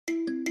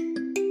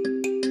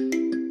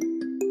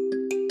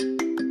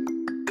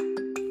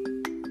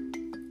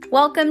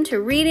Welcome to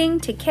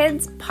Reading to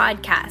Kids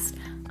podcast.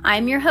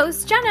 I'm your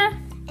host,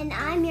 Jenna. And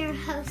I'm your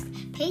host,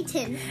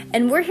 Peyton.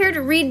 And we're here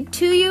to read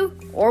to you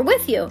or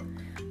with you.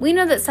 We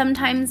know that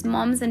sometimes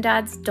moms and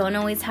dads don't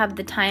always have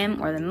the time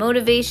or the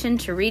motivation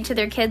to read to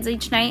their kids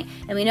each night,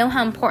 and we know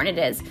how important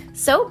it is.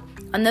 So,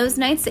 on those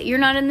nights that you're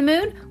not in the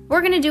mood,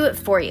 we're going to do it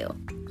for you.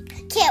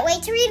 Can't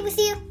wait to read with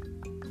you.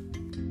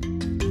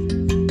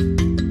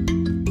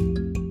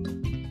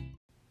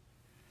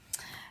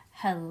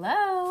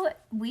 Hello.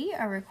 We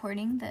are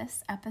recording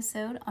this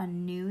episode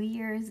on New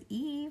Year's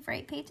Eve,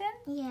 right, Peyton?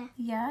 Yeah.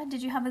 Yeah?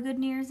 Did you have a good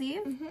New Year's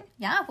Eve? Mm-hmm.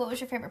 Yeah? What was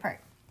your favorite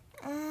part?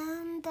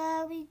 I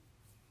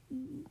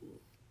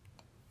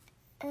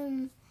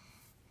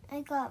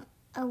got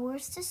a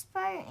worstest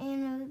part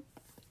and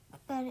a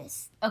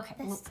bestest. Okay,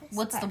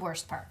 what's the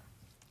worst part?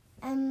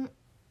 I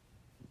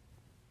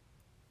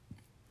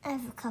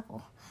have a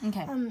couple.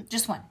 Okay,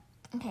 just one.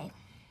 Okay.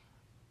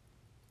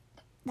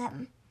 That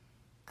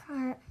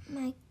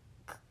my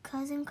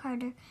cousin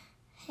Carter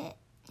hit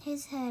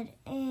his head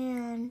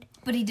and...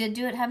 But he did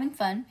do it having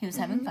fun. He was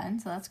having fun,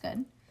 so that's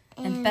good.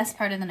 And best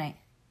part of the night?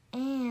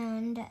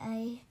 And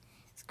I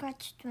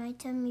scratched my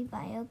tummy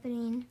by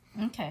opening...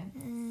 Okay.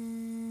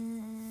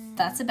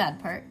 That's a bad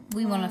part.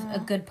 We want a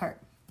good part.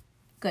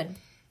 Good.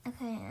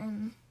 Okay,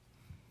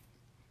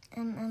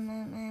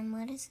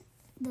 what is it?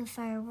 The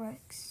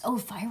fireworks. Oh,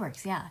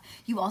 fireworks, yeah.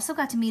 You also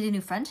got to meet a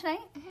new friend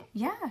tonight? Mm-hmm.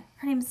 Yeah.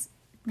 Her name's...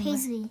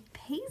 Paisley.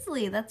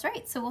 Paisley, that's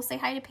right. So we'll say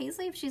hi to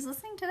Paisley if she's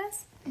listening to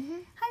this. Mm-hmm.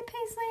 Hi,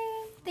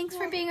 Paisley. Thanks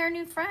for being our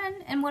new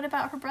friend. And what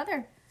about her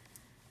brother?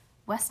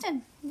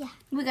 Weston. Yeah.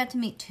 We got to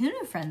meet two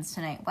new friends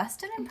tonight,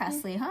 Weston and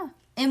Presley, huh?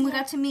 And we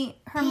got to meet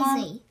her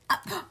mom.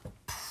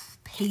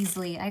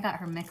 Paisley. I got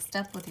her mixed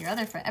up with your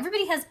other friend.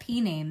 Everybody has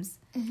P names.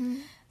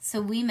 Mm-hmm.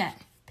 So we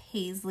met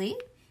Paisley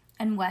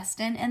and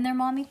Weston and their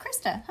mommy,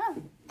 Krista, huh?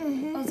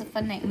 Mm-hmm. That was a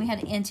fun night. And we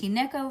had Auntie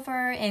Nick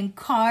over and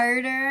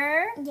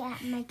Carter. Yeah,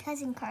 my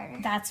cousin Carter.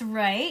 That's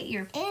right.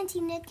 Your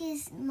Auntie Nick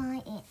is my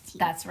auntie.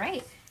 That's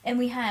right. And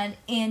we had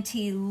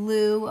Auntie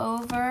Lou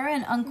over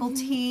and Uncle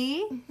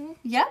T. Mm-hmm.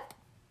 Yep.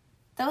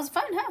 That was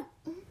fun, huh?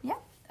 Mm-hmm.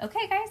 Yep.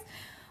 Okay, guys.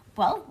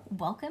 Well,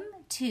 welcome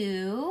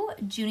to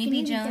Junie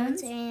B.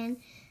 Jones and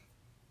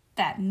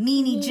That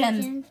Meanie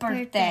Gem's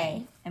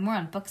birthday. And we're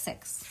on book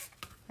 6,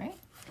 right?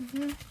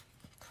 Mm-hmm.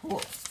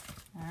 Cool.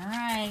 All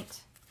right.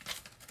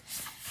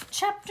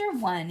 Chapter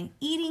 1,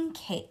 Eating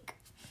Cake.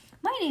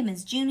 My name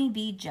is Junie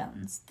B.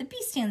 Jones. The B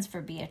stands for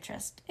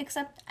Beatrice,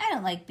 except I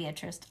don't like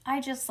Beatrice.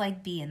 I just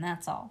like B, and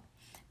that's all.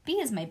 B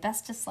is my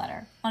bestest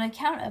letter, on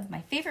account of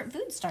my favorite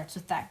food starts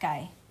with that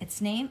guy.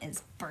 Its name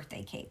is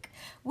birthday cake.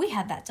 We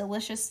had that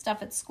delicious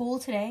stuff at school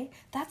today.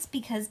 That's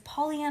because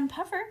Pollyann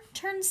Puffer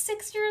turned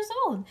 6 years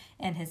old,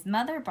 and his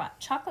mother brought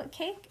chocolate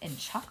cake and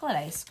chocolate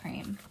ice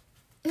cream.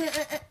 Did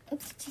you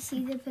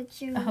see the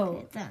picture?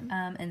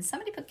 And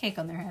somebody put cake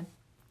on their head.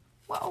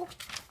 Whoa.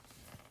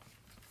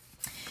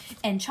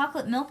 And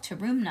chocolate milk to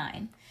room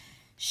 9.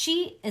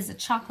 She is a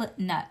chocolate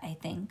nut, I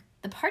think.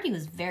 The party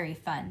was very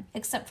fun,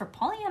 except for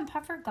Pollyann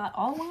Puffer got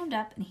all wound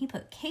up and he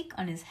put cake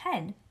on his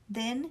head.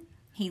 Then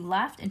he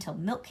laughed until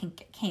milk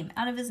came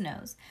out of his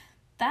nose.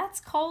 That's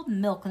called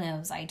milk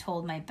nose, I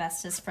told my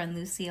bestest friend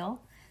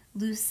Lucille.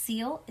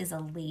 Lucille is a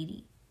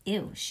lady.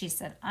 Ew, she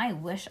said, I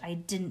wish I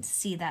didn't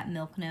see that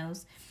milk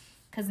nose,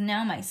 because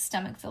now my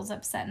stomach feels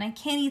upset and I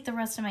can't eat the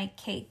rest of my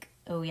cake.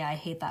 Oh yeah, I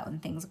hate that when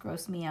things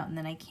gross me out and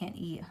then I can't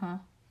eat, huh?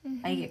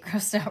 Mm-hmm. I get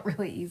grossed out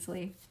really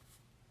easily.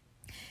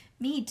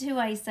 Me too,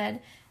 I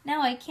said.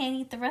 Now I can't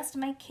eat the rest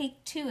of my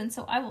cake too, and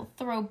so I will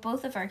throw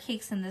both of our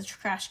cakes in the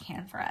trash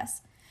can for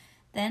us.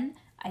 Then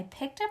I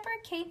picked up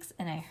our cakes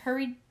and I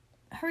hurried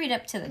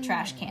up to the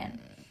trash can.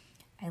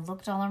 I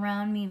looked all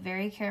around me,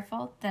 very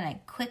careful. Then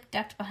I quick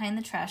ducked behind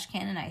the trash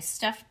can and I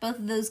stuffed both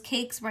of those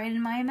cakes right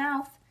in my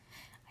mouth.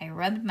 I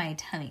rubbed my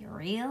tummy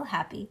real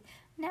happy.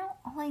 Now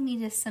all I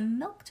need is some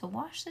milk to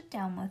wash it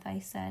down with, I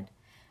said.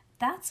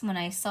 That's when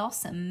I saw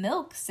some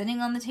milk sitting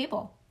on the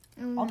table,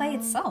 all by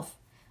itself.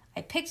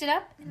 I picked it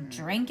up and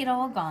drank it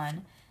all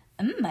gone.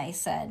 I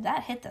said,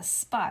 that hit the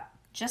spot.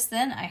 Just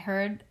then I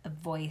heard a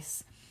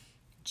voice.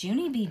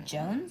 Junie B.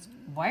 Jones,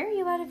 why are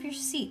you out of your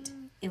seat?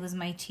 It was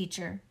my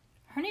teacher.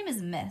 Her name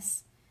is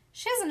Miss.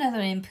 She has another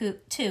name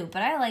too,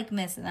 but I like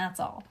Miss and that's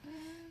all.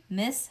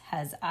 Miss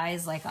has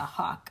eyes like a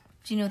hawk.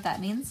 Do you know what that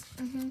means?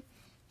 Mm-hmm.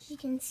 She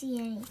can see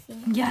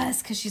anything.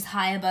 Yes, because she's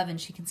high above and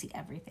she can see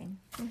everything.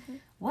 Mm-hmm.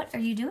 What are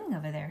you doing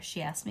over there?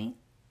 She asked me.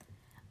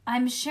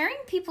 I'm sharing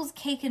people's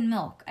cake and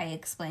milk, I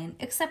explained,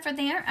 except for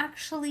they aren't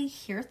actually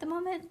here at the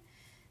moment.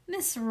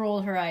 Miss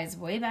rolled her eyes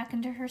way back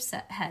into her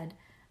head.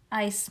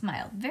 I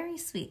smiled, very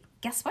sweet.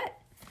 Guess what?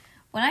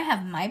 When I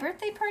have my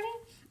birthday party,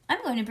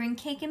 I'm going to bring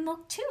cake and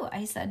milk too,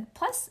 I said.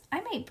 Plus, I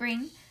might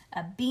bring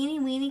a beanie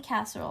weenie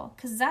casserole,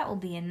 because that will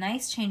be a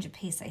nice change of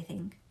pace, I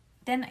think.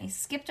 Then I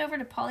skipped over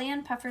to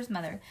Pollyann Puffer's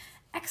mother.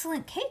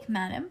 Excellent cake,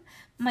 madam.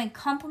 My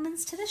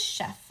compliments to the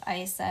chef,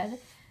 I said.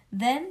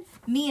 Then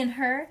me and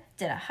her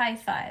did a high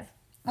five.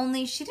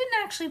 Only she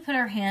didn't actually put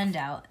her hand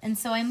out, and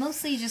so I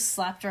mostly just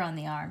slapped her on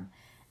the arm.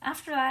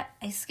 After that,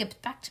 I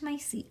skipped back to my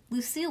seat.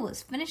 Lucille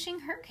was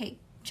finishing her cake,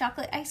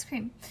 chocolate ice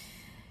cream.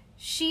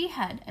 She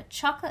had a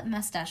chocolate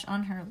mustache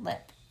on her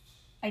lip.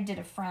 I did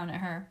a frown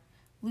at her.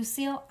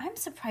 Lucille, I'm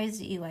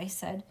surprised at you, I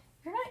said.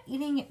 You're not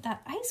eating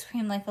that ice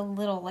cream like a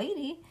little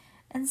lady,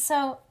 and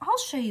so I'll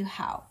show you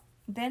how.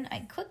 Then I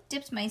quick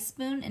dipped my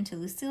spoon into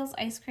Lucille's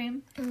ice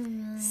cream.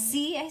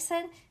 See, I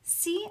said,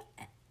 see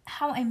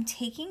how I'm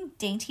taking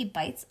dainty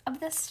bites of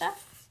this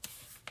stuff?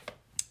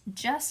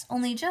 Just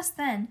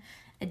then,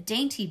 a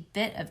dainty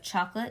bit of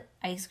chocolate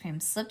ice cream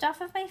slipped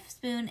off of my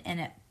spoon and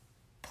it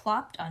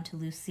plopped onto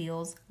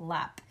Lucille's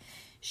lap.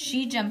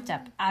 She jumped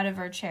up out of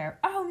her chair.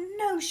 Oh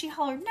no, she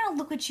hollered. Now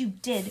look what you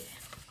did.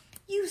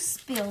 You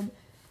spilled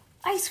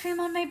ice cream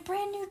on my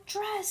brand new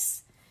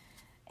dress.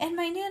 And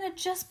my Nana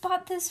just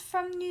bought this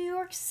from New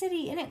York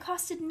City and it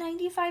costed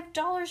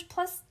 $95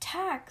 plus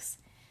tax.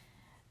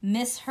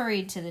 Miss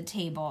hurried to the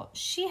table.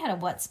 She had a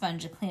wet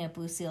sponge to clean up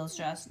Lucille's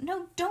dress.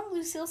 No, don't,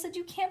 Lucille said.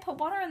 You can't put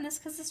water on this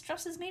because this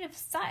dress is made of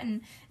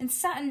satin, and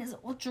satin is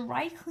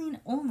dry clean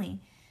only.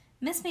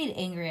 Miss made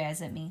angry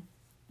eyes at me,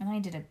 and I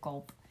did a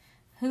gulp.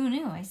 Who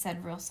knew, I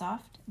said real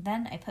soft.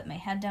 Then I put my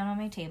head down on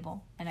my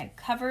table, and I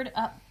covered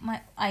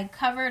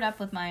up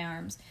with my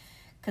arms,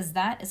 because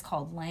that is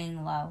called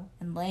laying low,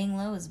 and laying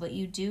low is what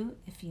you do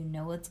if you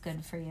know what's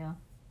good for you.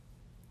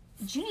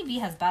 Junie B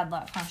has bad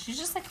luck, huh? She's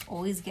just,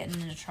 always getting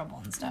into trouble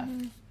and stuff.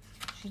 Mm-hmm.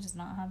 She does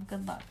not have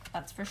good luck,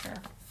 that's for sure.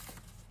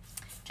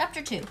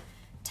 Chapter 2,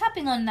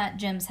 tapping on that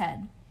Jim's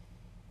head.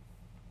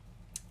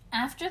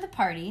 After the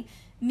party,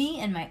 me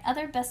and my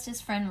other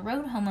bestest friend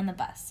rode home on the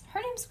bus.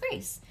 Her name's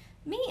Grace.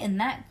 Me and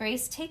that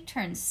Grace take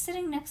turns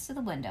sitting next to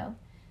the window.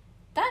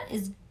 That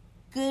is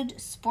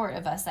good sport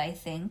of us, I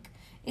think,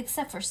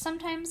 except for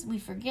sometimes we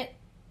forget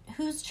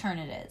whose turn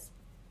it is.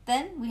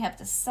 Then we have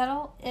to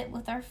settle it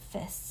with our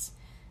fists.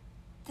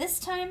 This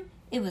time,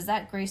 it was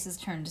that Grace's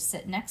turn to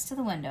sit next to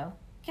the window.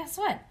 Guess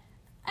what?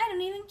 I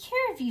don't even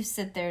care if you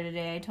sit there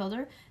today, I told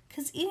her,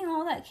 because eating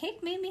all that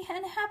cake made me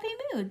in a happy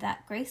mood.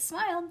 That Grace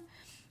smiled.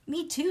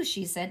 Me too,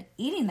 she said.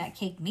 Eating that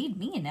cake made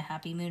me in a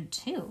happy mood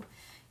too.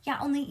 Yeah,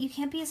 only you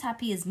can't be as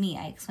happy as me,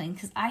 I explained,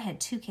 because I had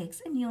 2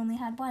 cakes and you only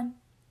had 1.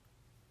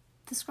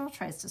 This girl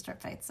tries to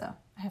start fights, though,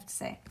 I have to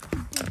say.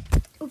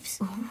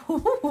 Oops.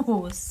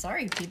 Ooh,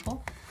 sorry,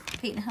 people.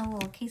 Peyton had a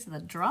little case of the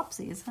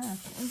dropsies, huh?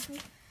 Mm-hmm.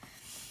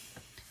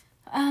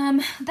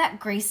 That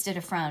Grace did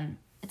a frown.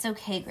 It's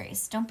okay,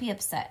 Grace. Don't be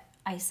upset,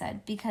 I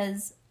said,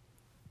 because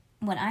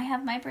when I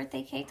have my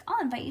birthday cake,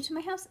 I'll invite you to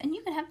my house, and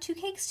you can have 2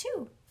 cakes,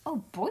 too.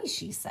 Oh, boy,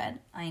 she said.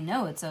 I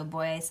know it's oh,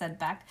 boy, I said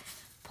back.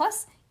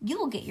 Plus, you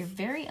will get your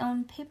very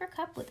own paper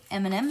cup with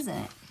M&Ms in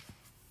it.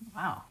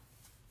 Wow.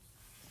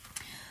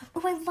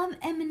 Oh, I love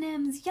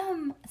M&Ms.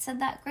 Yum, said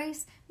that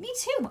Grace. Me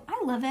too.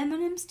 I love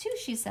M&Ms too,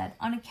 she said.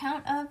 On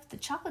account of the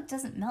chocolate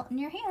doesn't melt in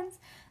your hands.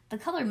 The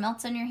color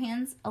melts on your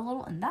hands a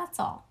little, and that's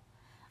all.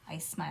 I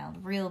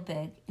smiled real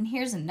big. And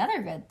here's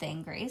another good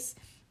thing, Grace.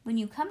 When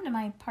you come to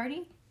my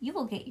party, you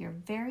will get your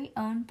very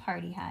own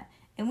party hat.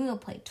 And we will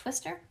play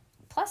Twister.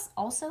 Plus,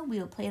 also, we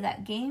will play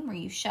that game where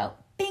you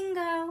shout,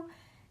 bingo!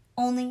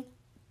 Only,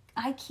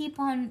 I keep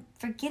on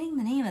forgetting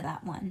the name of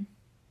that one.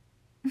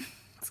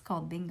 It's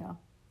called bingo.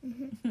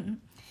 Mm-hmm.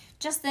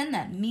 Just then,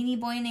 that meanie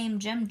boy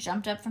named Jim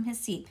jumped up from his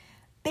seat.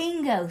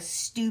 Bingo,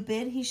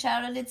 stupid, he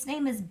shouted. Its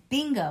name is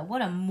Bingo.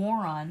 What a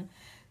moron.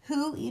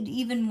 Who would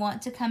even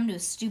want to come to a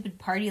stupid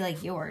party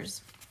like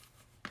yours?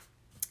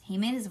 He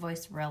made his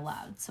voice real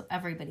loud so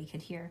everybody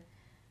could hear.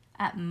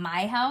 At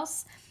my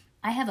house,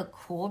 I have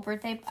cool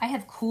birthday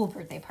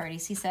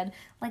parties, he said.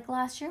 Like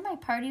last year, my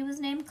party was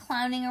named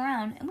Clowning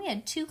Around, and we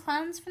had 2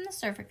 clowns from the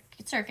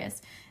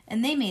circus,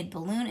 and they made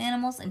balloon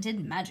animals and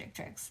did magic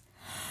tricks.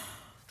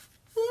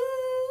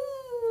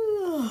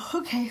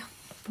 Okay,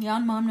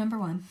 yawn mom number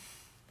 1.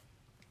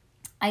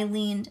 I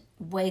leaned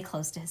way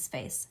close to his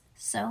face.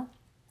 So,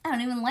 I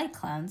don't even like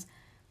clowns.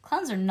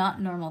 Clowns are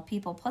not normal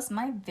people, plus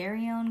my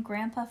very own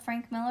Grandpa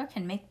Frank Miller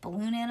can make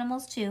balloon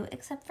animals too,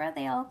 except for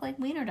they all look like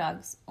wiener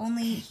dogs,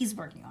 only he's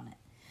working on it.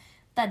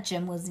 That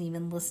Jim wasn't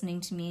even listening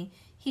to me.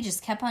 He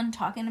just kept on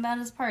talking about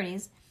his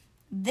parties.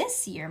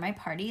 This year, my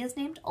party is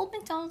named Old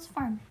MacDonald's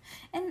Farm,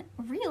 and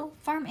real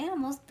farm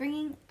animals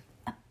bringing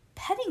a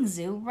petting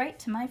zoo right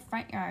to my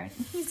front yard.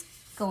 And he's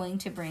going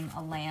to bring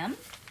a lamb,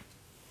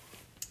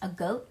 a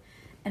goat,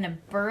 and a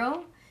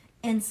burro,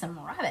 and some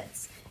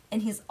rabbits.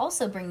 And he's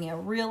also bringing a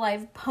real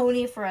live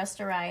pony for us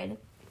to ride.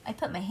 I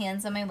put my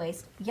hands on my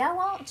waist. Yeah,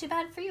 well, too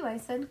bad for you, I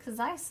said, because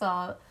I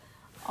saw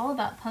all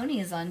about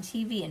ponies on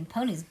TV, and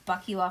ponies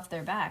buck you off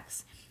their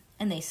backs,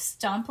 and they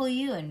stomple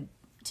you and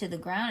to the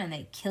ground, and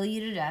they kill you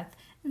to death.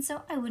 And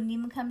so I wouldn't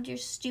even come to your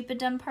stupid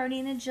dumb party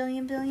in a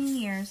jillion billion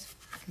years.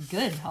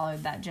 Good,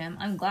 hollered that Jim.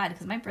 I'm glad,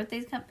 because my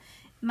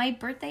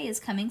birthday is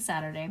coming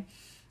Saturday.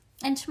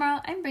 And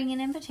tomorrow I'm bringing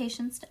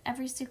invitations to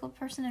every single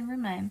person in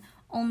room 9,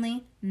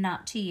 only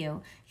not to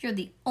you. You're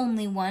the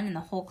only one in the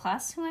whole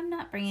class who I'm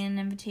not bringing an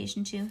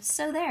invitation to,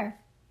 so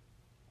there.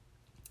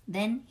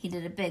 Then he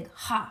did a big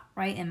ha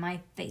right in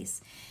my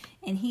face,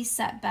 and he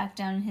sat back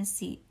down in his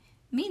seat.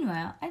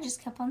 Meanwhile, I just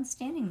kept on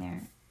standing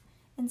there.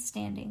 and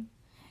standing,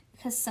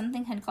 because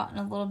something had gotten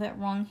a little bit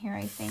wrong here,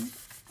 I think.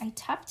 I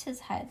tapped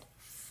his head.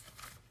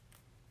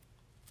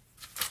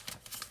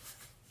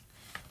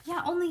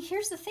 Yeah, only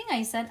here's the thing,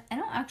 I said. I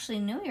didn't actually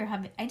know you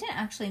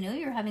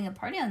were having a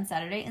party on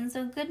Saturday, and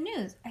so good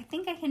news. I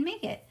think I can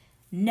make it.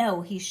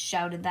 No, he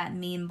shouted, that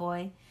mean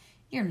boy.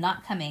 You're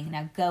not coming.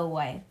 Now go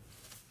away.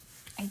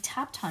 I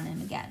tapped on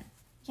him again.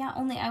 Yeah,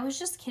 only I was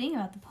just kidding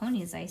about the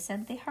ponies, I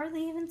said. They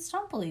hardly even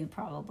stumble you,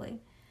 probably.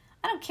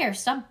 I don't care.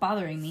 Stop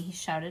bothering me, he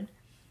shouted.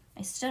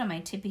 I stood on my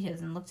tippy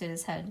toes and looked at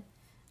his head.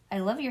 I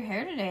love your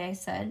hair today, I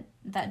said.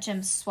 That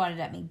Jim swatted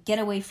at me. Get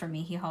away from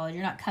me, he hollered.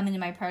 You're not coming to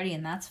my party,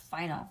 and that's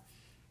final.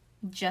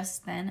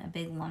 Just then, a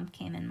big lump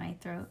came in my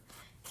throat.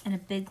 And a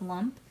big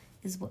lump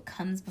is what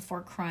comes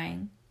before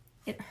crying.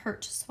 It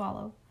hurt to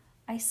swallow.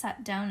 I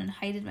sat down and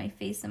hided my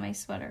face in my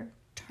sweater.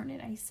 Darn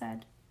it, I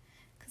said.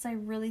 Because I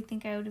really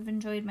think I would have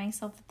enjoyed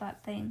myself with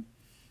that thing.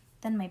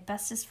 Then my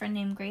bestest friend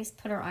named Grace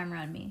put her arm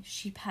around me.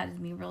 She patted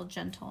me real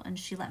gentle, and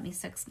she let me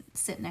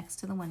sit next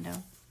to the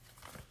window.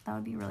 That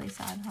would be really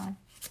sad, huh?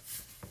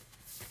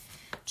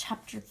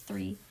 Chapter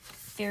 3,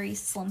 Very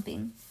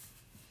Slumping.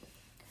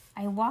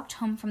 I walked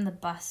home from the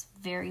bus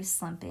very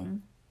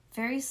slumping.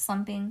 Very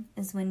slumping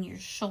is when your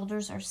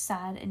shoulders are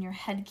sad and your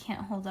head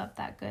can't hold up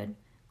that good.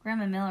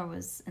 Grandma Miller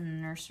was in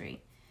the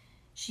nursery.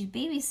 She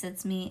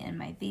babysits me and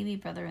my baby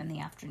brother in the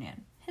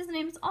afternoon. His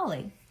name's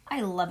Ollie.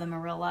 I love him a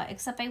real lot,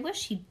 except I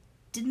wish he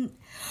didn't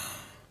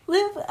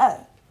live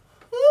at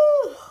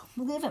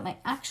my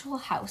actual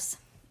house.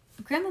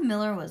 Grandma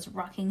Miller was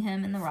rocking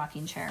him in the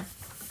rocking chair.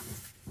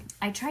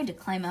 I tried to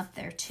climb up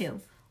there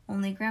too,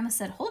 only Grandma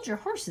said, "Hold your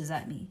horses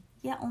at me."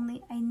 Yeah,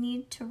 only I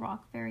need to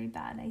rock very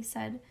bad, I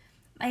said.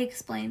 I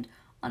explained,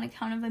 on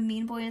account of a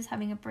mean boy is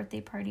having a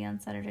birthday party on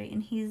Saturday,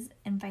 and he's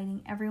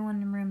inviting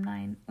everyone in room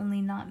 9,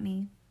 only not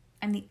me.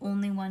 I'm the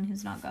only one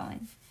who's not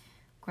going.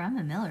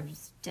 Grandma Miller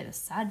just did a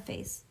sad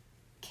face.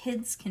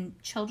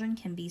 Children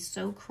can be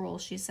so cruel,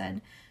 she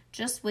said.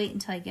 Just wait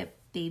until I get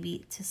the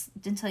baby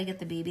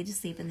to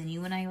sleep, and then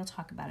you and I will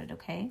talk about it,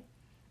 okay?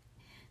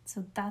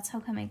 So that's how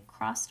come I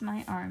crossed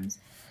my arms,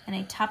 and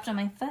I tapped on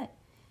my foot.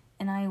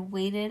 And I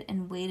waited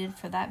and waited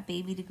for that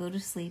baby to go to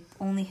sleep,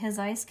 only his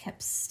eyes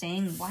kept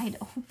staying wide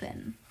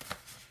open.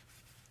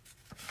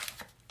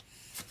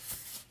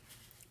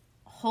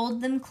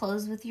 Hold them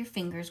closed with your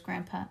fingers,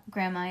 Grandma,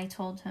 I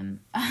told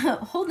him.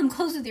 Hold them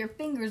closed with your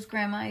fingers,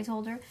 Grandma, I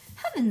told her.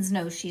 Heavens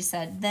no, she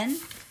said. Then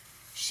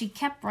she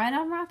kept right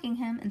on rocking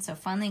him, and so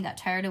finally I got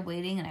tired of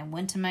waiting, and I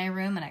went to my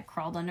room, and I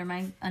crawled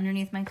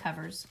underneath my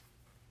covers.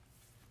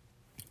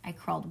 I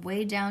crawled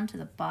way down to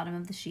the bottom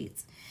of the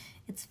sheets.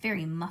 It's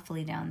very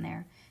muffly down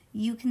there.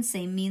 You can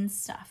say mean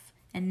stuff,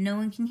 and no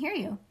one can hear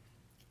you.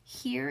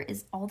 Here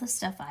is all the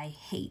stuff I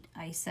hate,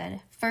 I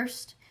said.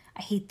 First,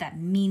 I hate that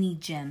meanie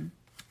Jim.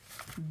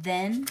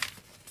 Then,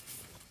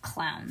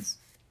 clowns.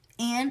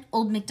 And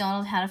Old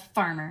MacDonald had a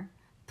farmer.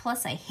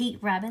 Plus, I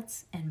hate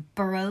rabbits and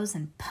burros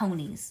and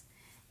ponies.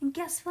 And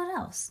guess what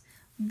else?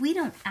 We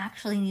don't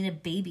actually need a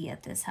baby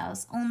at this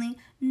house, only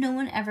no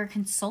one ever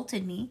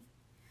consulted me.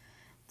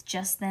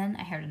 Just then,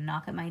 I heard a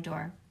knock at my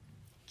door.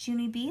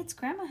 Junie B., it's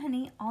Grandma,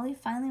 honey. Ollie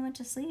finally went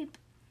to sleep.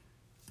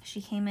 She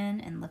came in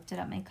and lifted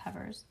up my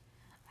covers.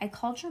 I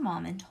called your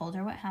mom and told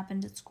her what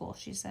happened at school,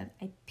 she said.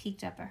 I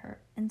peeked up at her.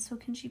 And so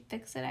can she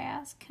fix it, I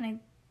asked. Can I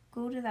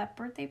go to that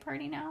birthday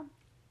party now?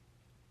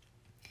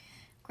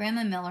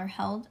 Grandma Miller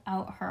held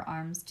out her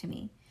arms to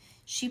me.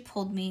 She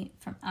pulled me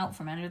out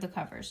from under the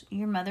covers.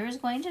 Your mother is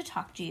going to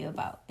talk to you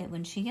about it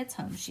when she gets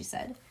home, she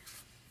said.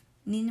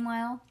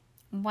 Meanwhile,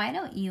 why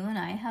don't you and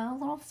I have a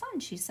little fun,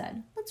 she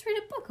said. Let's read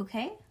a book,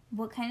 okay?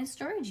 What kind of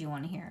story do you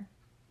want to hear?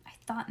 I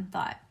thought.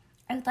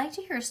 I would like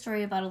to hear a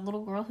story about a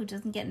little girl who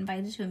doesn't get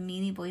invited to a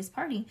meanie boy's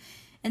party.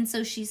 And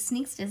so she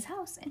sneaks to his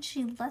house and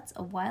she lets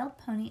a wild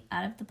pony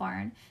out of the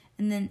barn.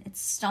 And then it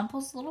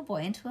stumples the little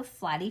boy into a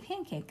flatty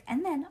pancake.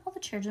 And then all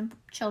the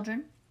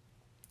children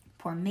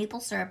pour maple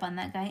syrup on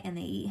that guy and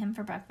they eat him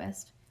for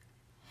breakfast.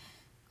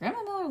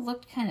 Grandma Miller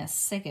looked kind of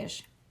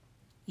sickish.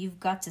 You've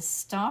got to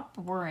stop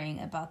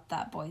worrying about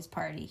that boy's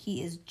party.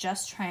 He is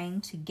just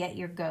trying to get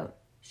your goat,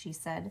 she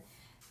said.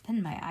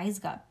 Then my eyes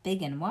got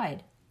big and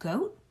wide.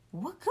 Goat?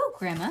 What goat,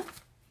 Grandma?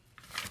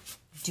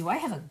 Do I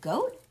have a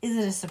goat? Is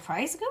it a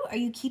surprise goat? Are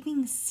you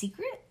keeping a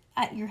secret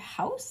at your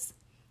house?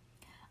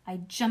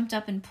 I jumped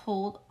up and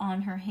pulled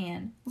on her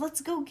hand.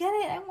 Let's go get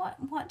it. I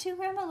want to,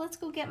 Grandma. Let's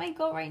go get my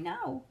goat right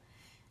now.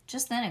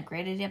 Just then a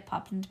great idea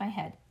popped into my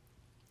head.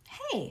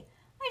 Hey,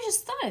 I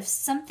just thought of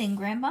something,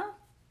 Grandma.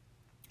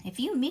 If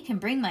you and me can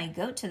bring my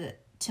goat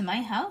to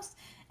my house,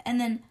 and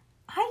then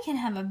I can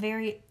have a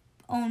very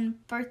own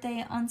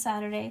birthday on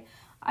Saturday,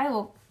 I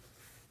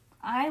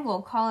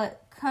will call it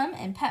Come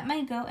and Pet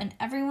My Goat, and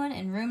everyone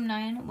in room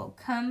 9 will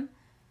come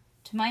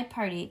to my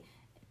party,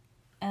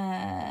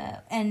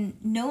 and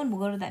no one will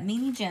go to that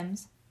meanie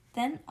Jim's.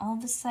 Then all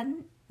of a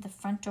sudden the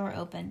front door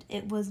opened.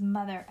 It was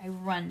Mother. I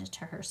run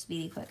to her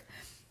speedy quick.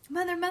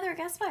 Mother,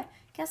 guess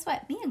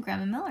what? Me and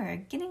Grandma Miller are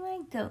getting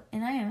my goat,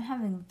 and I am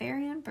having a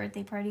very own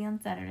birthday party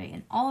on Saturday,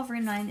 and all of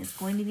room 9 is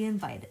going to be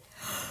invited.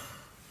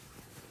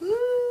 Woo!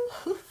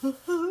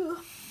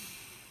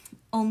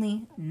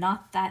 Only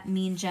not that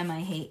mean Jem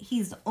I hate.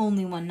 He's the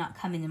only one not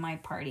coming to my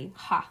party.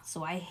 Ha,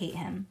 so I hate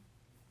him.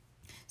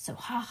 So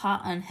ha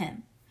ha on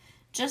him.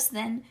 Just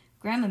then,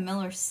 Grandma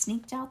Miller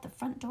sneaked out the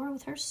front door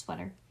with her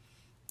sweater.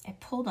 I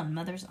pulled on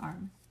Mother's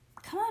arm.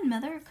 Come on,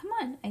 Mother, come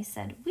on, I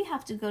said. We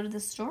have to go to the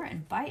store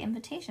and buy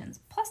invitations.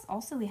 Plus,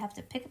 also, we have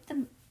to pick up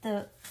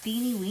the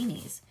beanie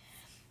weenies.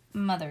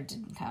 Mother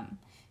didn't come.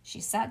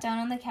 She sat down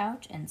on the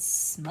couch and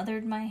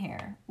smothered my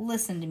hair.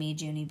 Listen to me,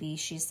 Junie B.,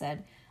 she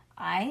said.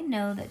 I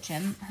know that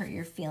Jem hurt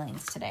your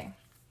feelings today.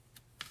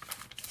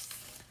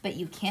 But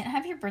you can't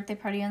have your birthday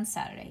party on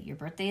Saturday. Your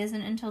birthday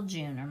isn't until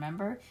June,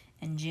 remember?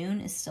 And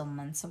June is still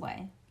months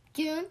away.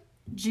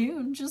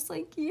 June, just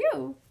like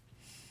you.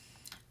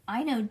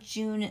 I know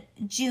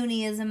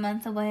Junie is a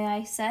month away,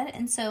 I said,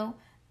 and so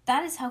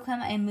that is how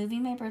come I am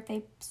moving my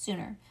birthday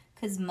sooner,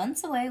 because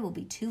months away will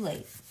be too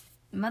late.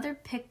 Mother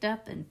picked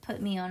up and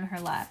put me on her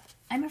lap.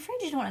 I'm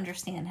afraid you don't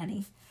understand,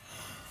 honey.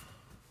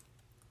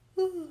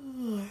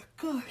 Oh,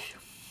 gosh.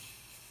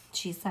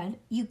 She said,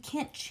 you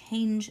can't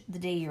change the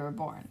day you were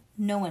born.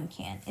 No one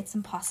can. It's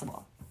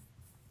impossible.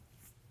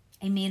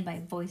 I made my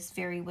voice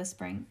very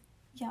whispering.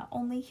 Yeah,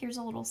 only here's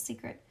a little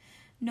secret.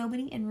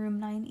 Nobody in room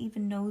 9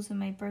 even knows when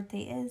my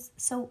birthday is,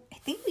 so I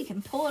think we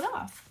can pull it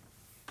off.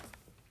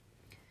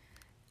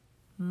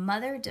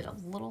 Mother did a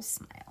little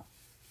smile.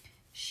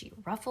 She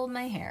ruffled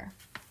my hair.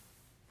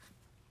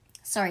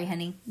 Sorry,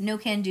 honey, no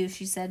can do,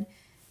 she said.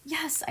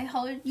 Yes, I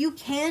hollered, you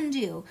can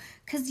do,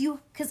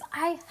 because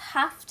I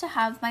have to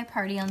have my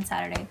party on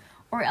Saturday,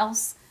 or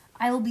else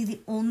I will be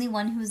the only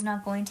one who is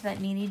not going to that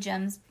meanie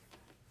Jem's.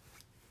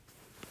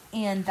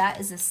 And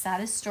that is the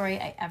saddest story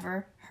I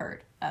ever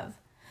heard of.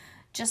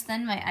 Just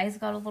then, my eyes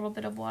got a little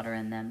bit of water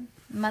in them.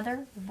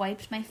 Mother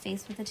wiped my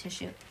face with a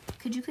tissue.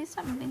 Could you please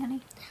stop moving,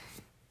 honey?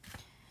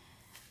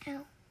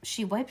 Ow.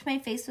 She wiped my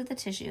face with a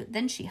tissue.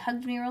 Then she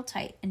hugged me real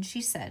tight, and she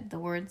said the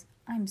words,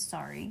 I'm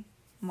sorry.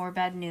 More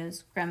bad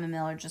news. Grandma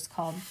Miller just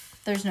called.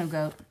 There's no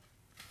goat.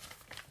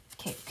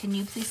 Okay, can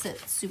you please sit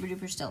super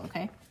duper still,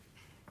 okay?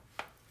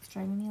 It's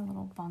driving me a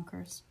little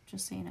bonkers,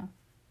 just so you know.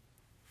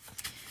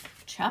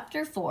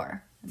 Chapter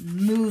 4.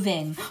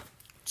 Moving.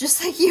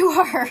 Just like you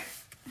are.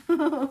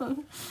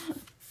 Oh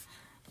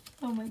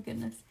my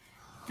goodness.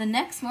 The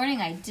next morning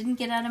I didn't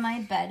get out of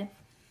my bed.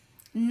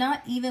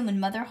 Not even when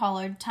Mother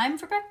hollered, time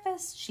for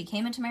breakfast. She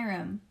came into my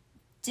room.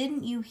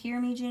 Didn't you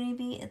hear me, Junie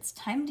B? It's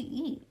time to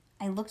eat.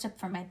 I looked up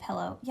from my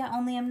pillow. Yeah,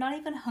 only I'm not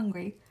even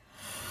hungry.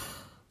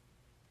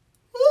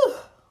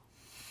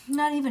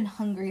 Not even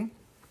hungry.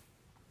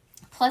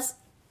 Plus,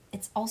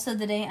 it's also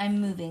the day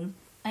I'm moving.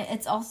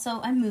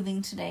 I'm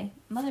moving today.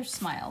 Mother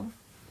smiled.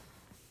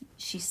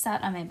 She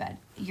sat on my bed.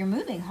 You're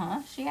moving,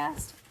 huh? She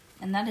asked.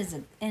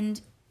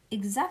 And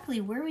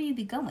exactly where will you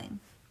be going?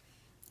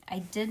 I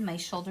did my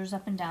shoulders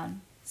up and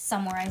down.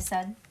 Somewhere, I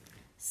said.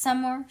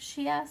 Somewhere,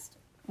 she asked.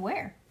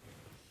 Where?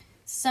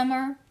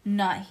 Somewhere,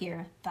 not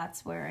here.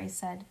 That's where, I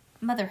said.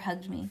 Mother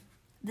hugged me.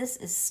 This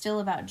is still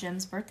about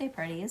Jem's birthday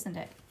party, isn't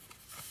it?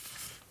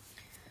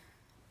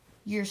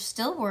 You're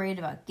still worried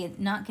about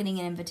not getting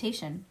an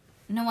invitation.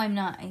 No, I'm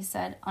not, I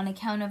said, on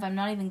account of I'm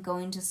not even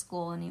going to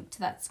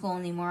that school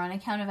anymore, on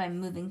account of I'm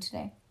moving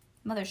today.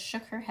 Mother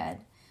shook her head.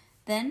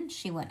 Then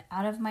she went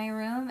out of my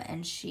room,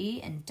 and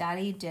she and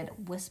Daddy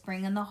did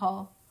whispering in the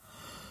hall.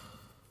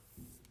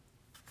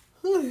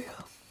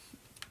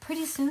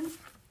 Pretty soon,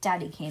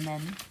 Daddy came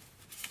in.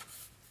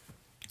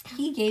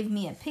 He gave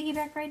me a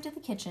piggyback ride to the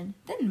kitchen.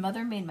 Then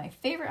Mother made my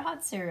favorite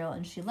hot cereal,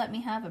 and she let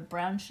me have the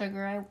brown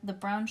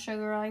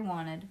sugar I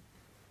wanted.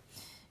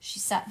 She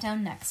sat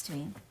down next to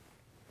me.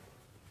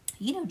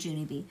 You know,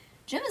 Junie B,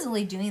 Jem is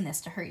only doing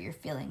this to hurt your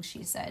feelings,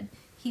 she said.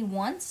 He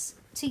wants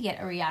to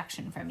get a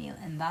reaction from you,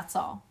 and that's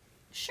all.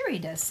 Sure he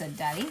does, said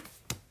Daddy.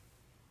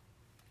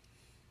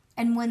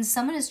 And when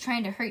someone is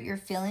trying to hurt your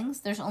feelings,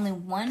 there's only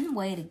one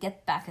way to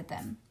get back at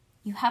them.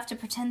 You have to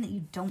pretend that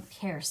you don't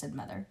care, said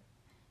Mother.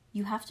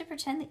 You have to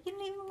pretend that you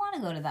don't even want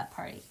to go to that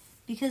party.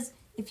 Because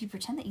if you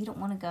pretend that you don't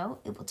want to go,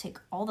 it will take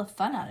all the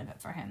fun out of it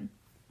for him.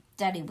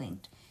 Daddy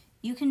winked.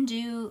 You can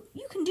do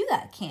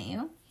that, can't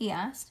you? He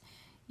asked.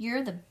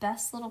 You're the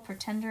best little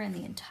pretender in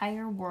the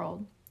entire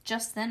world.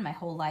 Just then, my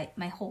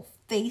whole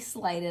face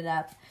lighted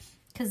up,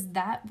 because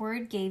that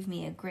word gave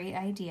me a great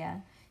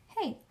idea.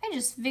 Hey, I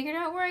just figured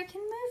out where I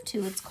can move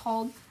to. It's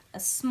called A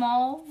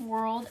Small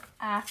World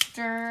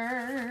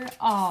After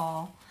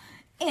All.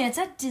 And it's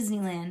at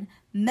Disneyland.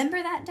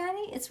 Remember that,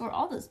 Daddy? It's where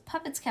all those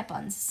puppets kept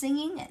on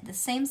singing the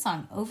same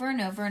song over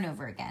and over and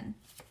over again.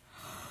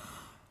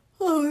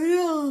 Oh,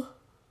 no.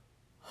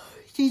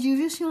 Did you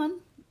just yawn?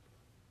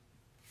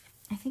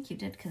 I think you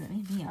did, because it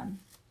made me yawn.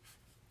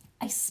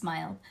 I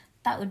smiled.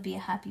 That would be a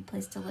happy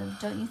place to live,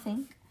 don't you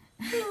think?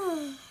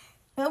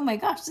 Oh my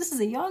gosh, this is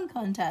a yawn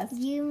contest.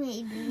 You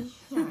made me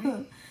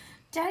yawn.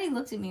 Daddy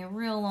looked at me a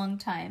real long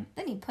time.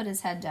 Then he put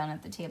his head down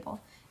at the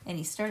table, and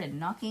he started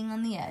knocking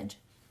on the edge.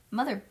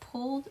 Mother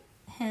pulled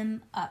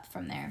him up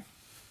from there.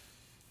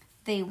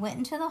 They went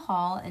into the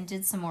hall and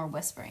did some more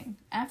whispering.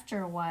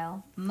 After a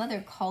while,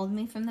 Mother called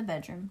me from the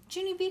bedroom.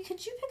 Junie B,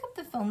 could you pick up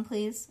the phone,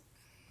 please?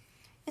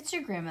 It's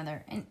your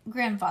grandfather,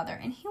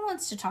 and he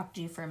wants to talk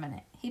to you for a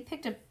minute.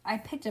 I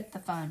picked up the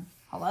phone.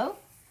 Hello?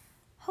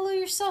 Hello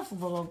yourself,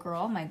 little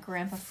girl, my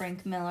Grandpa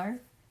Frank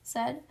Miller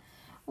said.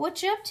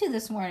 What you up to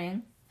this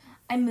morning?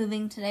 I'm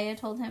moving today, I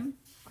told him.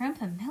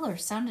 Grandpa Miller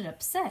sounded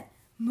upset.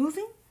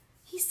 Moving?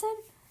 He said.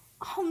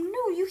 Oh,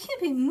 no, you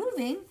can't be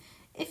moving.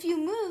 If you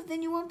move,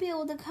 then you won't be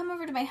able to come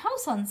over to my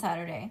house on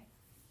Saturday.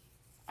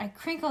 I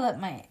crinkled up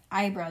my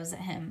eyebrows at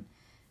him,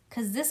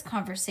 'cause this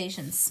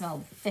conversation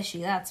smelled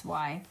fishy, that's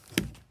why.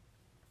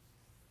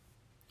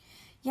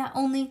 Yeah,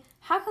 only,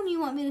 how come you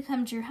want me to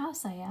come to your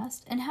house, I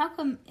asked, and how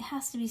come it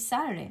has to be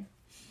Saturday?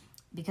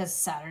 Because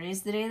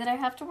Saturday's the day that I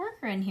have to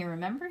work around here,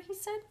 remember, he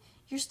said.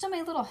 You're still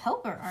my little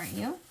helper, aren't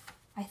you?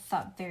 I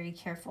thought very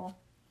careful.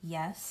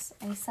 Yes,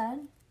 I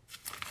said.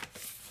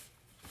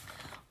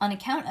 On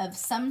account of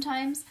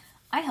sometimes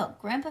I help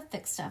Grandpa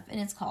fix stuff, and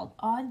it's called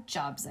odd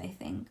jobs, I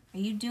think. Are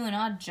you doing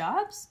odd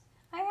jobs?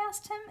 I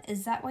asked him.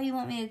 Is that why you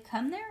want me to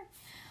come there?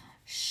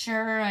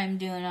 Sure, I'm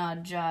doing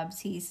odd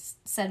jobs,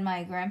 said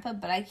my grandpa,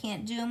 but I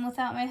can't do them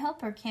without my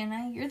helper, can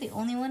I? You're the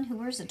only one who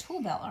wears a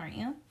tool belt, aren't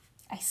you?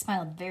 I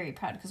smiled very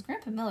proud, because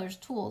Grandpa Miller's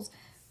tool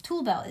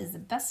belt is the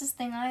bestest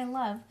thing I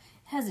love.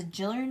 It has a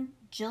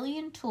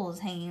jillion tools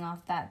hanging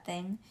off that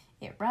thing.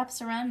 It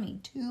wraps around me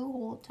 2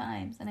 whole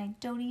times, and I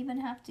don't even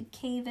have to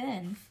cave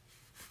in.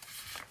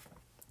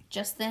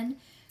 Just then,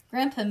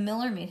 Grandpa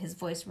Miller made his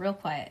voice real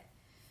quiet.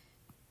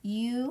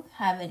 You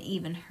haven't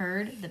even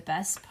heard the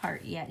best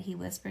part yet, he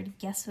whispered.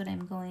 Guess what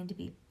I'm going to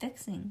be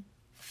fixing?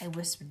 I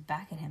whispered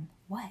back at him.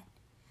 What?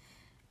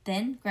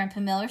 Then Grandpa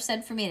Miller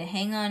said for me to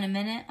hang on a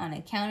minute on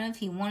account of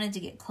he wanted to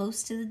get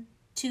close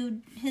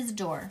to his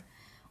door,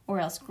 or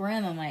else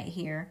Grandma might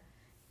hear.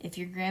 If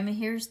your Grandma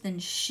hears, then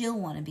she'll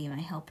want to be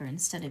my helper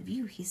instead of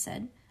you, he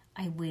said.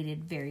 I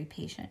waited very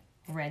patient.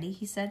 Ready,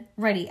 he said.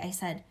 Ready, I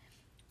said.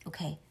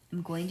 Okay,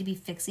 I'm going to be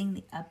fixing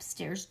the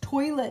upstairs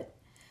toilet.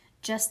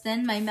 Just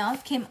then, my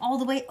mouth came all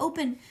the way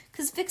open,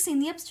 'cause fixing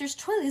the upstairs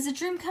toilet is a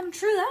dream come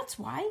true, that's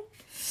why.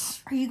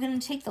 Are you going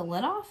to take the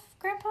lid off,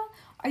 Grandpa?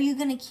 Are you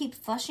going to keep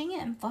flushing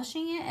it,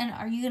 and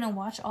are you going to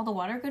watch all the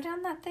water go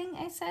down that thing,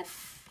 I said.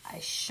 I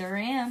sure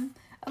am.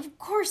 Of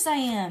course I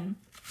am.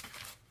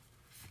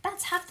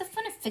 That's half the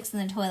fun of fixing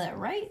the toilet,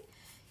 right?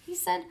 He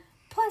said.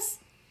 Plus,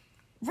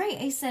 right,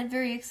 I said,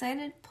 very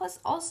excited. Plus,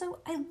 also,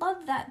 I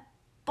love that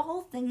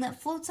ball thing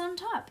that floats on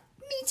top.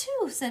 Me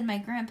too, said my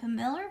Grandpa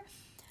Miller.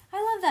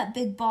 I love that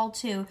big ball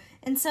too.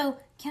 And so,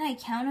 can I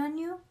count on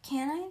you?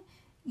 Can I?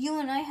 You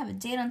and I have a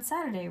date on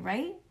Saturday,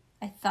 right?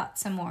 I thought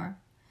some more.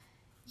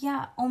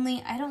 Yeah,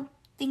 only I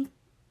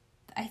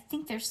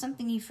think there's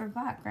something you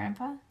forgot,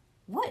 Grandpa.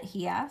 What?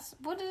 He asked.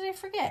 What did I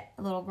forget,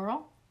 little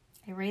girl?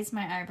 I raised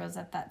my eyebrows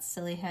at that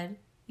silly head.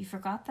 You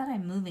forgot that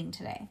I'm moving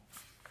today.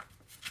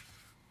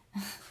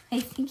 I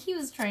think he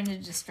was trying to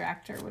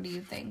distract her. What do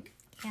you think?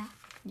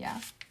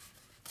 Yeah.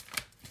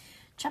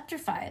 Chapter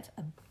 5.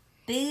 A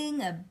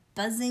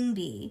buzzing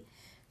bee.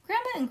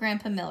 Grandma and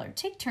Grandpa Miller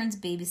take turns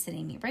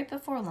babysitting me right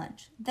before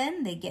lunch.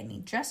 Then they get me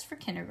dressed for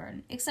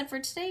kindergarten. Except for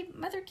today,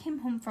 Mother came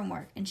home from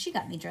work and she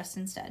got me dressed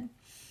instead.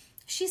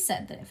 She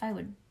said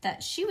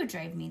that she would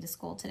drive me to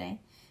school today.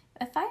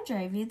 If I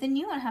drive you, then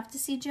you won't have to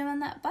see Jim on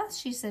that bus,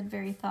 she said,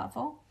 very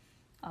thoughtful.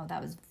 Oh,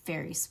 that was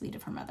very sweet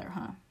of her mother,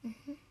 huh?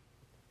 Mm-hmm.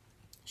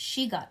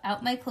 She got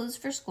out my clothes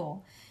for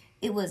school.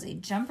 It was a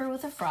jumper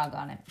with a frog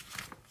on it.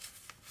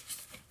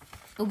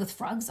 Oh, with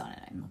frogs on it,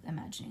 I'm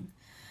imagining.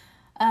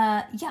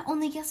 Yeah,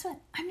 only guess what?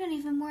 I'm not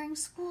even wearing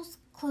school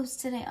clothes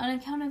today on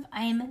account of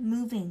I'm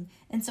moving.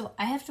 And so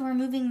I have to wear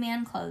moving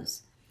man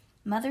clothes.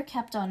 Mother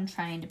kept on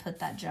trying to put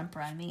that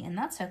jumper on me, and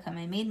that's how come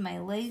I made my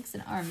legs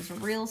and arms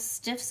real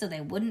stiff so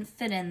they wouldn't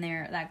fit in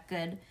there that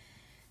good.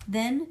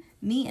 Then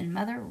me and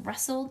Mother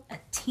wrestled a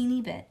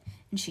teeny bit,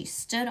 and she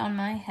stood on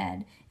my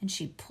head, and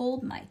she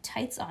pulled my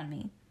tights on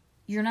me.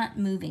 You're not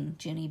moving,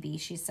 Junie B,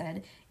 she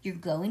said. You're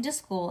going to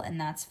school, and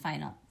that's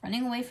final.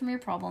 Running away from your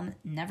problem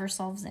never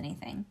solves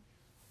anything.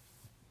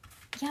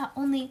 Yeah,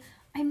 only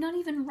I'm not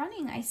even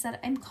running, I said.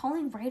 I'm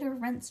calling Ryder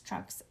Rents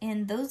trucks,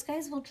 and those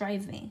guys will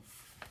drive me.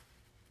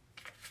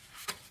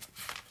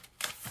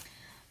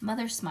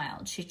 Mother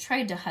smiled. She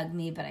tried to hug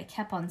me, but I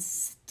kept on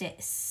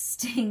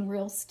staying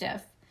real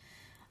stiff.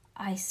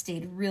 I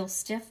stayed real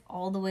stiff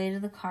all the way to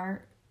the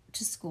car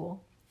to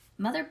school.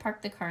 Mother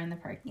parked the car in the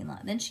parking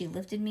lot. Then she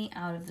lifted me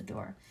out of the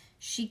door.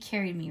 She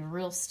carried me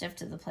real stiff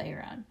to the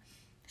playground.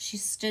 She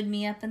stood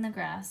me up in the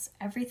grass.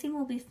 Everything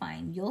will be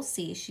fine. You'll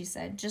see, she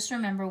said. Just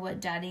remember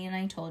what Daddy and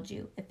I told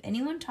you. If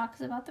anyone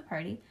talks about the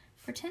party,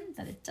 pretend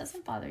that it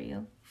doesn't bother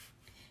you.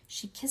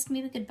 She kissed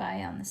me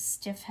goodbye on the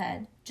stiff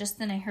head. Just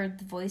then I heard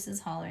the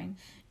voices hollering,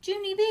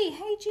 Junie B,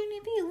 hey Junie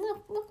B,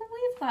 look what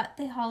we've got,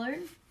 they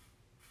hollered.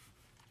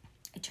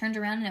 I turned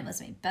around and it was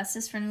my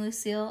bestest friend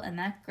Lucille and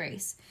that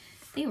Grace.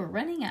 They were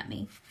running at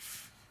me.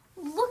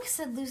 Look,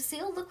 said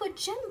Lucille, look what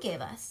Jim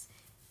gave us.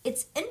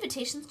 It's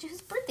invitations to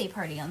his birthday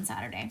party on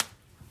Saturday.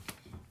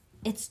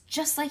 It's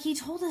just like he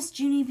told us,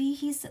 Junie B.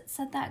 He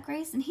said that,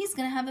 Grace, and he's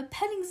going to have a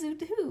petting zoo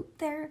too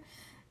there.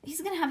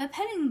 He's going to have a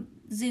petting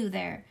zoo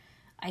there.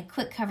 I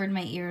quick covered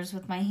my ears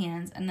with my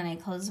hands, and then I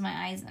closed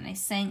my eyes, and I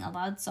sang a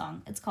loud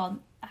song. It's called,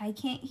 I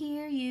Can't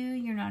Hear You,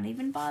 You're Not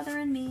Even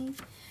Bothering Me.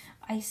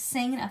 I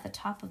sang it at the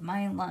top of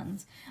my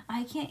lungs.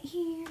 I can't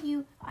hear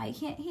you, I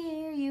can't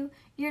hear you,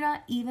 you're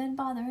not even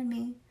bothering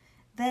me.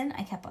 Then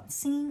I kept on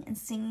singing and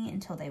singing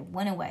until they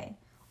went away.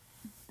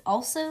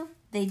 Also,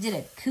 they did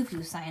a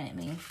cuckoo sign at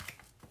me.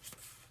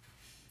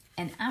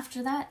 And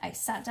after that, I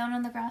sat down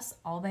on the grass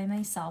all by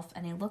myself,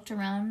 and I looked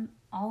around,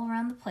 all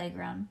around the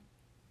playground.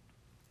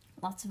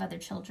 Lots of other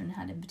children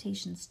had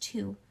invitations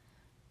too.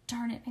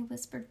 Darn it, I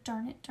whispered,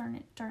 darn it, darn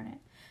it, darn it.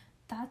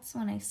 That's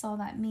when I saw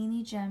that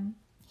meanie Jim.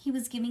 He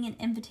was giving an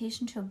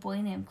invitation to a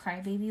boy named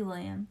Crybaby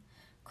William.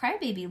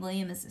 Crybaby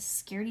William is the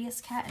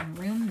scarediest cat in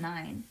room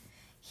 9.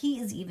 He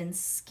is even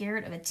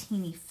scared of a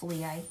teeny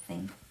flea, I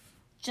think.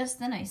 Just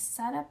then I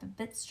sat up a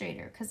bit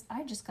straighter, because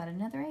I just got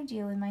another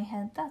idea in my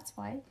head, that's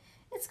why.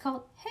 It's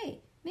called, hey,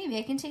 maybe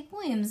I can take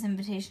William's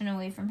invitation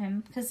away from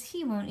him, because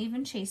he won't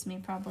even chase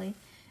me probably.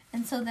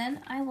 And so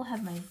then I will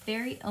have my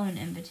very own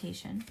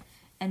invitation.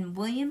 And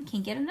William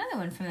can get another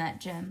one from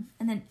that Jim.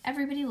 And then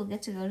everybody will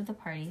get to go to the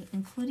party,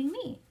 including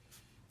me.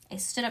 I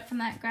stood up from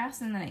that grass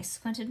and then I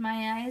squinted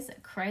my eyes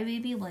at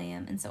Crybaby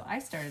William. And so I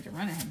started to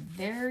run ahead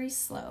very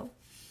slow.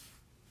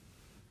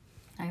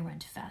 I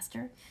went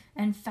faster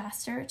and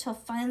faster till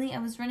finally I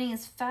was running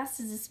as fast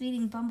as a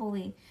speeding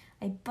bumblebee.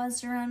 I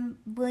buzzed around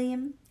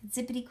William,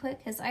 zippity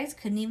quick. His eyes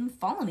couldn't even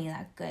follow me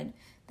that good.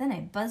 Then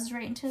I buzzed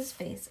right into his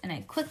face, and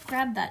I quick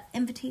grabbed that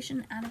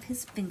invitation out of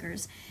his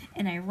fingers,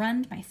 and I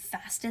runned my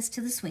fastest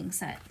to the swing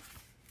set.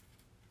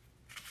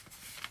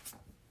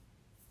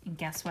 And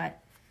guess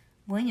what?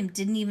 William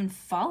didn't even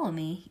follow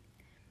me.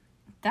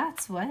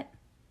 That's what.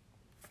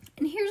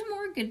 And here's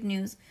more good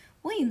news.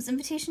 William's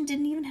invitation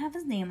didn't even have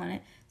his name on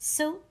it,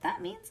 so that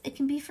means it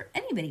can be for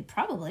anybody,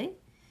 probably.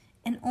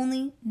 And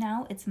only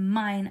now it's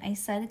mine, I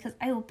said, because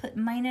I will put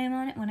my name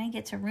on it when I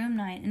get to room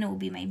 9, and it will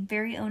be my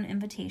very own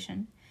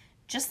invitation.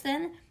 Just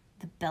then,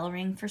 the bell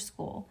rang for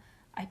school.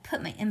 I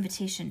put my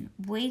invitation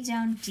way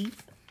down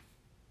deep.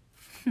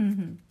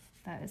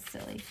 That is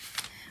silly.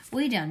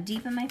 Way down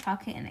deep in my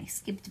pocket, and I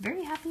skipped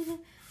very happy to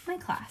my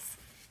class.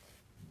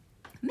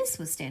 Miss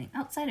was standing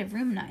outside of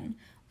room 9.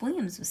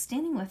 Williams was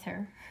standing with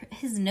her.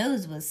 His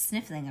nose was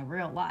sniffling a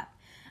real lot.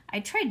 I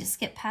tried to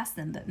skip past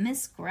them, but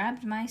Miss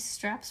grabbed my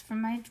straps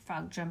from my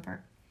frog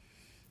jumper.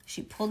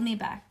 She pulled me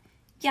back.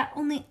 Yeah,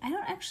 only I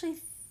don't actually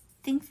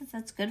think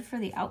that's good for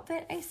the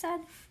outfit, I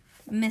said.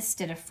 Miss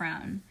did a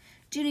frown.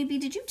 Junie B,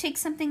 did you take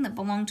something that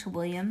belonged to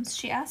Williams?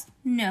 She asked.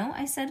 No,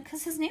 I said,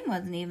 because his name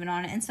wasn't even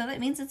on it, and so that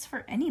means it's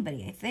for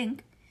anybody, I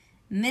think.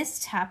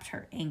 Miss tapped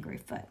her angry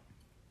foot.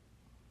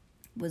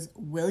 Was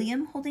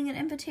William holding an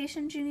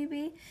invitation, Junie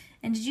B?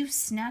 And did you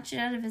snatch it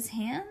out of his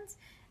hands?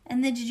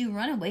 And then did you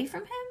run away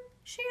from him?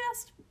 She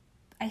asked.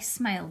 I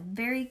smiled,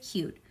 very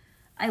cute.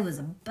 I was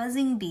a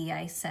buzzing bee,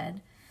 I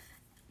said.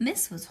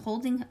 Miss was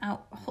holding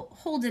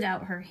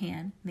out her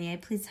hand. May I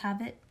please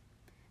have it?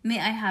 May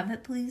I have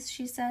it, please,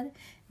 she said.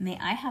 May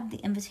I have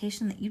the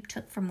invitation that you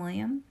took from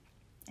William?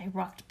 I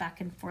rocked back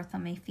and forth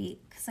on my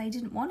feet, because I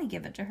didn't want to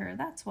give it to her,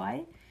 that's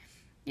why.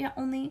 Yeah,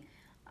 only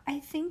I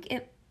think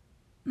it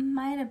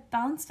might have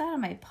bounced out of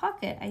my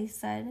pocket, I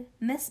said.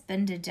 Miss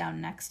bended down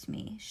next to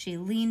me. She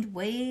leaned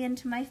way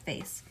into my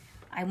face.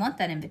 I want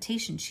that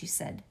invitation, she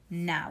said.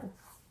 Now.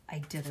 I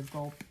did a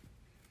gulp.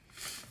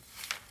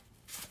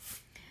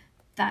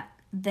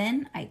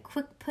 Then I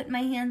quick put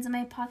my hands in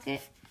my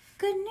pocket.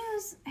 Good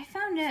news, I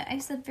found it, I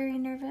said, very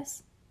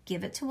nervous.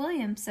 Give it to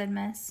William, said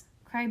Miss.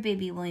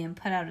 Crybaby William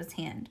put out his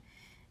hand.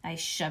 I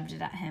shoved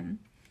it at him.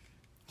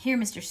 Here,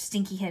 Mr.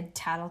 Stinky-head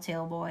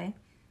Tattletale boy,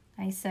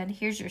 I said.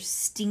 Here's your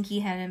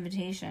stinky-head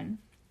invitation.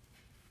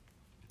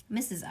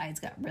 Mrs. eyes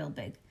got real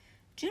big.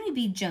 Junie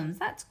B. Jones,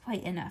 that's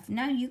quite enough.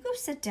 Now you go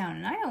sit down,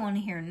 and I don't want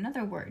to hear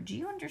another word. Do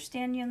you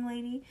understand, young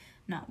lady?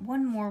 Not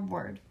one more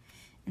word.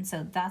 And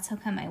so that's how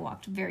come I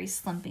walked very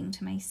slumping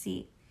to my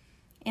seat.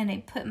 And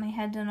I put my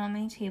head down on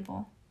my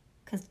table.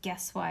 'Cause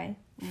guess why?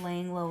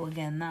 Laying low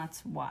again,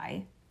 that's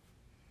why.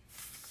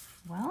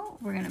 Well,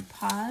 we're going to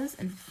pause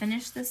and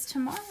finish this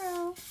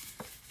tomorrow.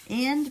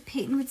 And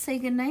Peyton would say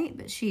goodnight,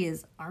 but she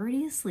is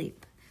already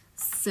asleep.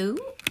 So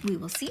we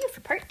will see you for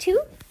part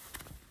 2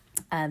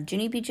 of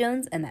Junie B.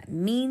 Jones and that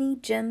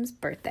meanie Jim's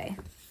birthday.